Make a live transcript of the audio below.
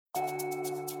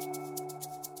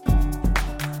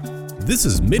This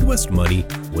is Midwest Money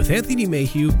with Anthony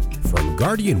Mayhew from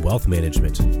Guardian Wealth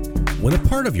Management. When a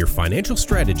part of your financial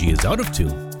strategy is out of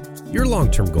tune, your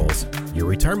long-term goals, your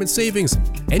retirement savings,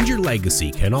 and your legacy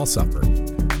can all suffer.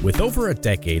 With over a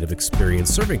decade of experience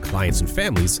serving clients and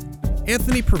families,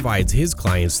 Anthony provides his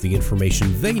clients the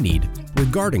information they need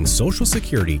regarding Social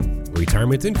Security,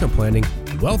 retirement income planning,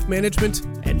 wealth management,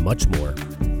 and much more.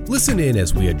 Listen in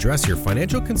as we address your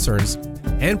financial concerns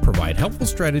and provide helpful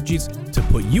strategies to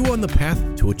put you on the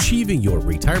path to achieving your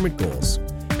retirement goals.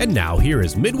 And now here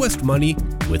is Midwest Money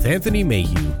with Anthony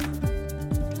Mayhew.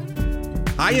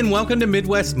 Hi, and welcome to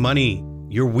Midwest Money,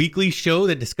 your weekly show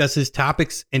that discusses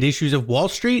topics and issues of Wall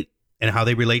Street and how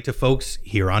they relate to folks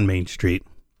here on Main Street.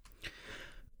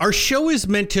 Our show is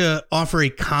meant to offer a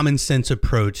common sense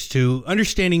approach to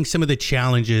understanding some of the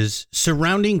challenges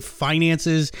surrounding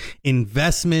finances,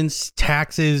 investments,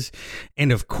 taxes,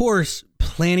 and of course,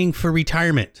 planning for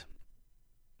retirement.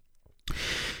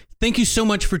 Thank you so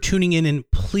much for tuning in, and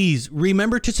please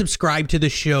remember to subscribe to the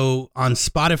show on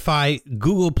Spotify,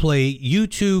 Google Play,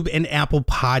 YouTube, and Apple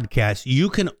Podcasts.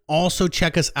 You can also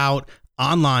check us out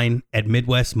online at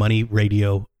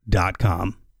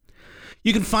MidwestMoneyRadio.com.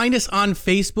 You can find us on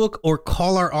Facebook or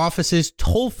call our offices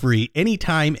toll-free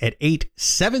anytime at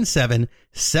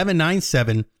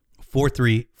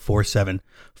 877-797-4347.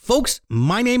 Folks,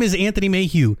 my name is Anthony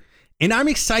Mayhew, and I'm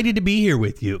excited to be here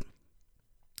with you.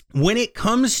 When it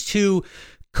comes to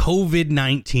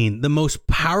COVID-19, the most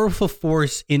powerful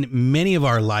force in many of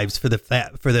our lives for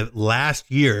the last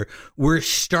year, we're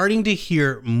starting to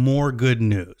hear more good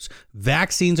news.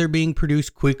 Vaccines are being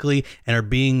produced quickly and are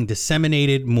being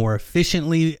disseminated more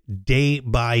efficiently day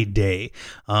by day.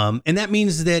 And that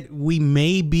means that we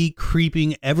may be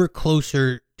creeping ever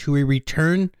closer to a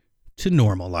return to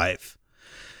normal life.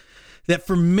 That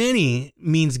for many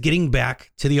means getting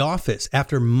back to the office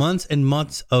after months and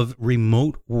months of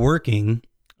remote working.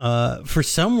 For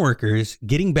some workers,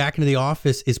 getting back into the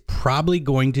office is probably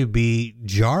going to be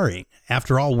jarring.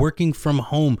 After all, working from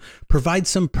home provides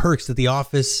some perks that the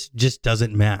office just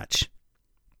doesn't match.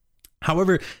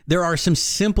 However, there are some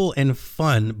simple and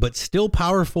fun, but still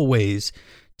powerful ways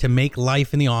to make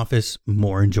life in the office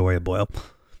more enjoyable.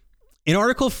 An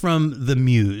article from The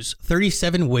Muse,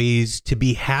 37 Ways to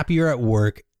Be Happier at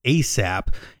Work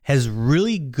ASAP, has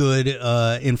really good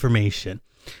information.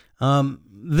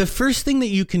 The first thing that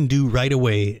you can do right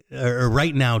away or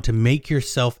right now to make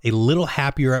yourself a little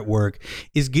happier at work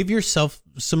is give yourself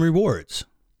some rewards.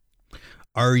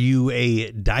 Are you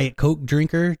a Diet Coke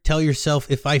drinker? Tell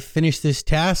yourself, if I finish this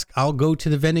task, I'll go to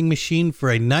the vending machine for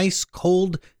a nice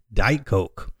cold Diet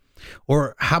Coke.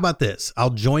 Or how about this?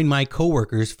 I'll join my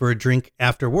coworkers for a drink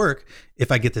after work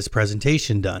if I get this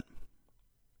presentation done.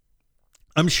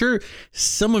 I'm sure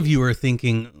some of you are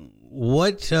thinking,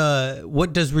 what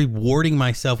does rewarding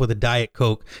myself with a Diet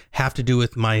Coke have to do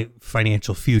with my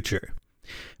financial future?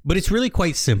 But it's really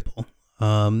quite simple.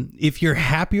 If you're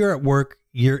happier at work,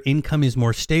 your income is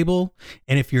more stable.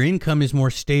 And if your income is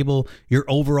more stable, your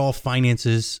overall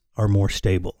finances are more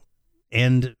stable.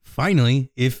 And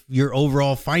finally, if your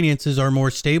overall finances are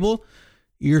more stable,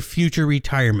 your future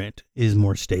retirement is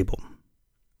more stable.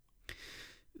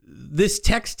 This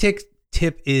tip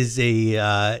is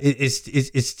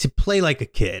is to play like a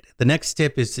kid. The next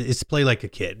tip is to play like a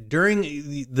kid during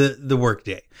the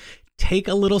workday. Take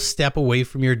a little step away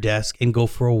from your desk and go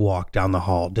for a walk down the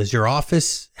hall. Does your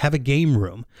office have a game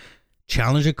room?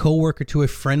 Challenge a coworker to a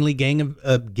friendly game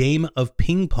of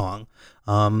ping pong.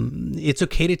 It's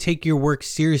okay to take your work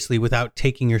seriously without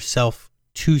taking yourself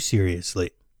too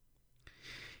seriously.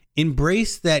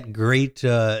 Embrace that great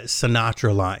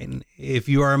Sinatra line. If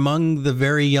you are among the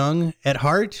very young at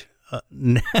heart,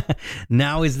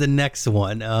 now is the next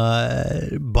one.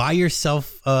 Buy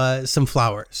yourself some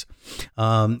flowers.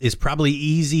 It's probably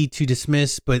easy to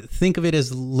dismiss, but think of it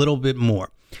as a little bit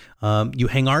more. You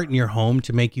hang art in your home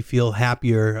to make you feel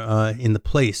happier in the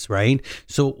place, right?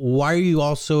 So why are you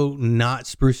also not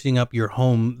sprucing up your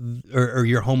home or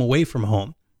your home away from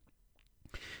home?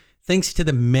 Thanks to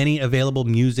the many available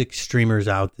music streamers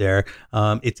out there,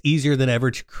 it's easier than ever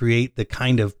to create the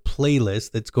kind of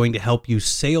playlist that's going to help you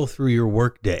sail through your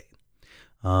workday.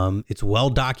 It's well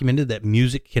documented that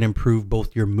music can improve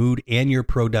both your mood and your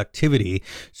productivity.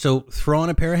 So throw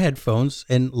on a pair of headphones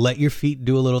and let your feet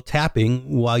do a little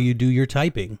tapping while you do your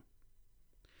typing.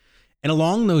 And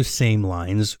along those same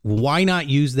lines, why not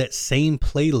use that same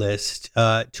playlist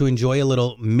to enjoy a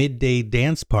little midday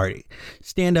dance party?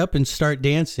 Stand up and start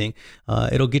dancing.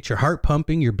 It'll get your heart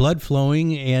pumping, your blood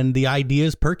flowing, and the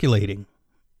ideas percolating.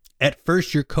 At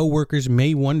first, your coworkers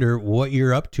may wonder what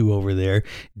you're up to over there,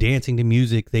 dancing to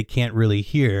music they can't really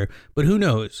hear. But who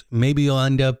knows? Maybe you'll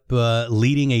end up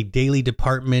leading a daily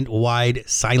department-wide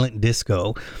silent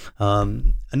disco.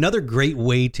 Another great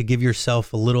way to give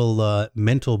yourself a little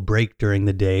mental break during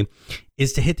the day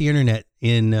is to hit the internet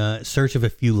in search of a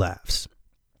few laughs.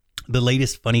 The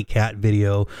latest funny cat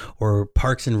video or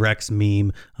Parks and Recs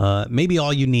meme may be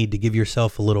all you need to give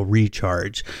yourself a little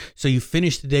recharge so you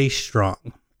finish the day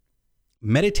strong.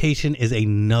 Meditation is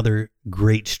another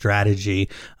great strategy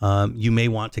you may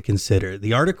want to consider.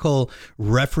 The article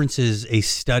references a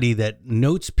study that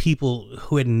notes people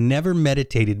who had never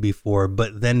meditated before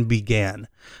but then began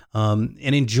and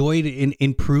enjoyed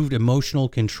improved emotional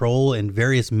control and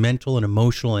various mental and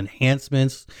emotional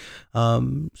enhancements.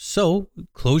 So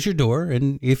close your door,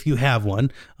 and if you have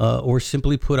one, or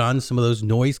simply put on some of those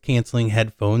noise-canceling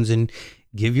headphones and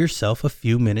give yourself a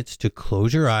few minutes to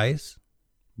close your eyes,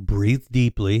 breathe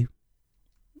deeply,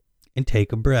 and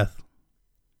take a breath.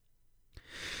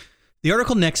 The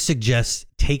article next suggests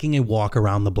taking a walk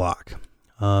around the block.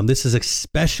 This is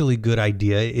especially good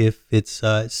idea if it's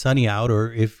sunny out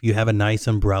or if you have a nice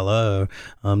umbrella.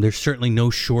 There's certainly no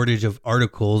shortage of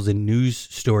articles and news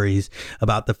stories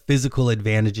about the physical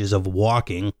advantages of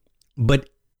walking. But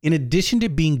in addition to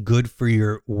being good for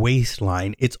your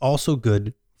waistline, it's also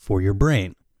good for your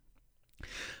brain.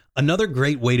 Another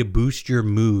great way to boost your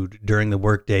mood during the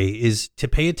workday is to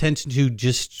pay attention to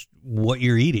just what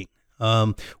you're eating.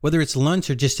 Whether it's lunch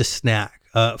or just a snack,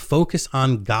 focus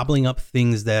on gobbling up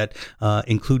things that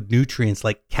include nutrients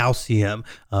like calcium,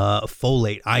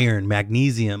 folate, iron,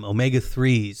 magnesium,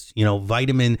 omega-3s,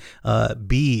 vitamin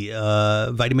B,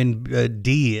 vitamin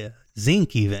D,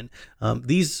 zinc even.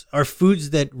 These are foods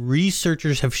that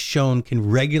researchers have shown can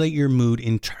regulate your mood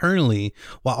internally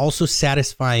while also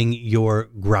satisfying your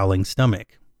growling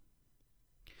stomach.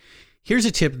 Here's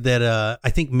a tip that I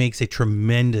think makes a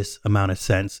tremendous amount of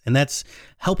sense, and that's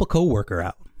help a coworker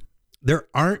out. There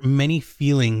aren't many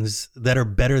feelings that are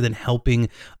better than helping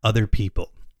other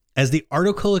people. As the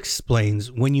article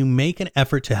explains, when you make an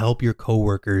effort to help your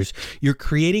coworkers, you're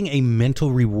creating a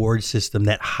mental reward system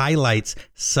that highlights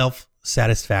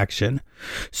self-satisfaction.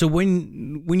 So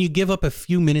when you give up a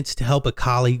few minutes to help a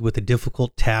colleague with a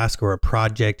difficult task or a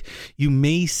project, you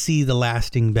may see the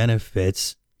lasting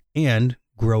benefits and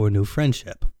grow a new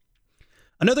friendship.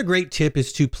 Another great tip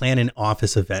is to plan an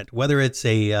office event, whether it's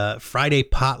a Friday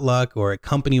potluck or a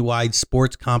company-wide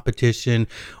sports competition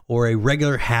or a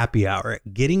regular happy hour.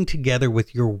 Getting together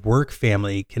with your work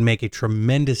family can make a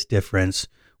tremendous difference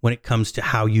when it comes to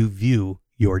how you view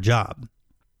your job.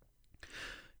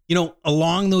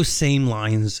 Along those same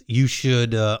lines, you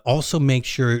should also make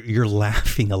sure you're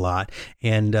laughing a lot.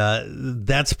 And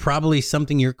that's probably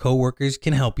something your coworkers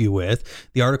can help you with.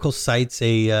 The article cites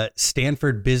a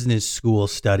Stanford Business School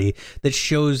study that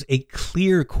shows a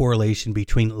clear correlation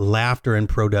between laughter and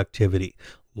productivity.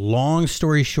 Long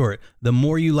story short, the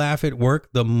more you laugh at work,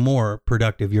 the more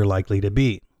productive you're likely to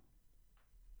be.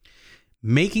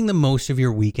 Making the most of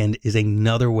your weekend is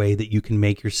another way that you can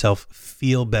make yourself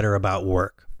feel better about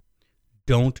work.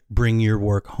 Don't bring your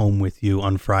work home with you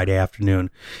on Friday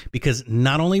afternoon, because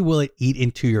not only will it eat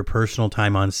into your personal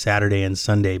time on Saturday and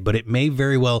Sunday, but it may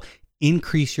very well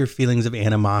increase your feelings of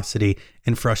animosity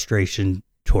and frustration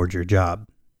toward your job.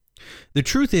 The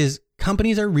truth is,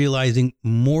 companies are realizing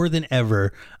more than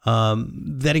ever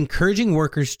that encouraging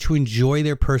workers to enjoy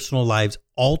their personal lives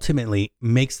ultimately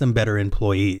makes them better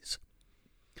employees.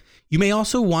 You may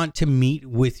also want to meet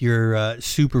with your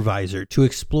supervisor to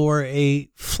explore a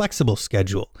flexible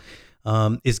schedule.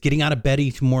 Is getting out of bed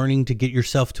each morning to get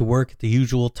yourself to work at the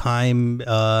usual time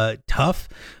tough?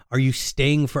 Are you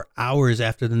staying for hours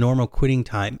after the normal quitting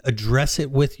time? Address it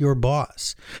with your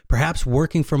boss. Perhaps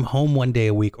working from home one day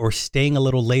a week or staying a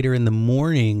little later in the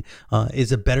morning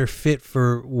is a better fit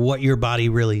for what your body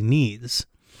really needs.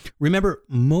 Remember,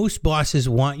 most bosses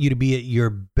want you to be at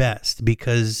your best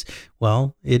because,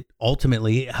 it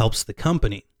ultimately helps the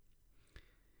company.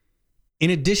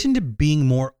 In addition to being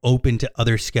more open to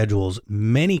other schedules,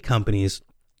 many companies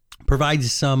provide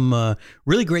some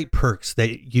really great perks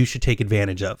that you should take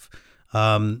advantage of.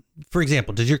 For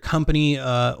example, does your company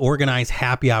organize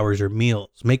happy hours or meals?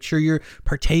 Make sure you're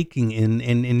partaking in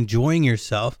and enjoying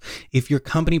yourself. If your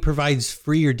company provides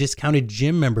free or discounted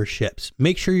gym memberships,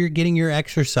 make sure you're getting your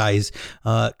exercise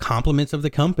compliments of the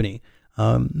company.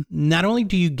 Not only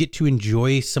do you get to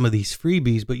enjoy some of these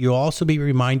freebies, but you'll also be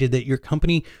reminded that your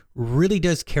company really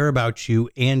does care about you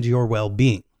and your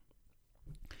well-being.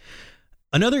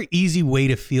 Another easy way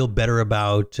to feel better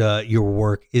about your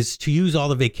work is to use all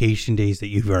the vacation days that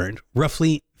you've earned,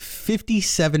 roughly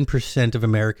 57% of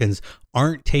Americans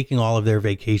aren't taking all of their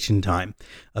vacation time,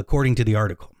 according to the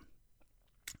article.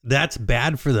 That's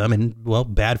bad for them and, well,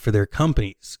 bad for their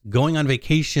companies. Going on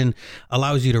vacation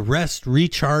allows you to rest,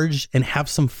 recharge, and have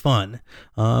some fun,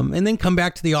 and then come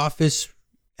back to the office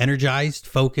energized,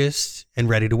 focused, and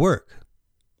ready to work.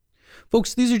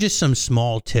 Folks, these are just some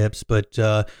small tips, but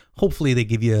hopefully they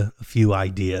give you a few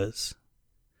ideas.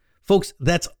 Folks,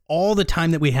 that's all the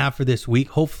time that we have for this week.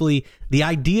 Hopefully the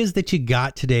ideas that you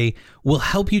got today will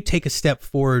help you take a step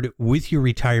forward with your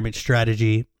retirement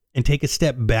strategy and take a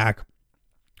step back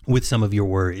with some of your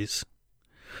worries.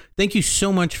 Thank you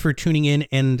so much for tuning in,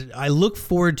 and I look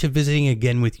forward to visiting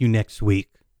again with you next week.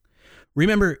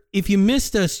 Remember, if you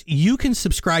missed us, you can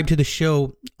subscribe to the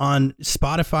show on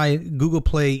Spotify, Google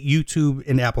Play, YouTube,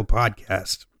 and Apple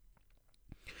Podcasts.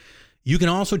 You can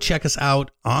also check us out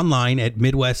online at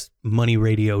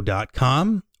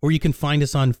MidwestMoneyRadio.com, or you can find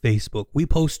us on Facebook. We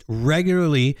post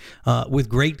regularly with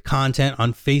great content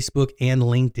on Facebook and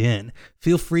LinkedIn.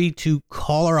 Feel free to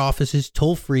call our offices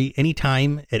toll-free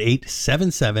anytime at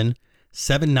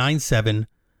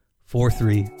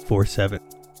 877-797-4347.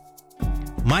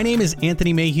 My name is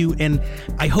Anthony Mayhew, and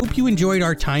I hope you enjoyed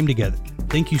our time together.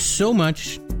 Thank you so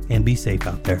much, and be safe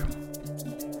out there.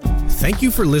 Thank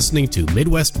you for listening to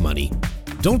Midwest Money.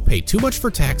 Don't pay too much for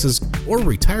taxes or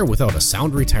retire without a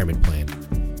sound retirement plan.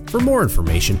 For more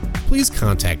information, please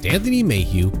contact Anthony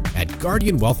Mayhew at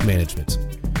Guardian Wealth Management.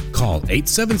 Call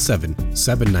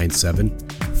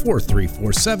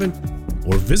 877-797-4347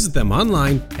 or visit them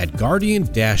online at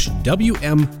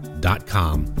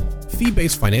guardian-wm.com.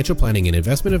 Fee-based financial planning and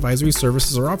investment advisory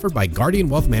services are offered by Guardian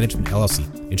Wealth Management,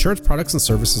 LLC. Insurance products and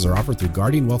services are offered through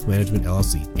Guardian Wealth Management,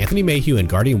 LLC. Anthony Mayhew and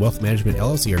Guardian Wealth Management,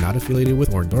 LLC are not affiliated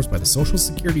with or endorsed by the Social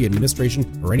Security Administration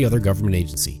or any other government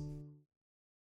agency.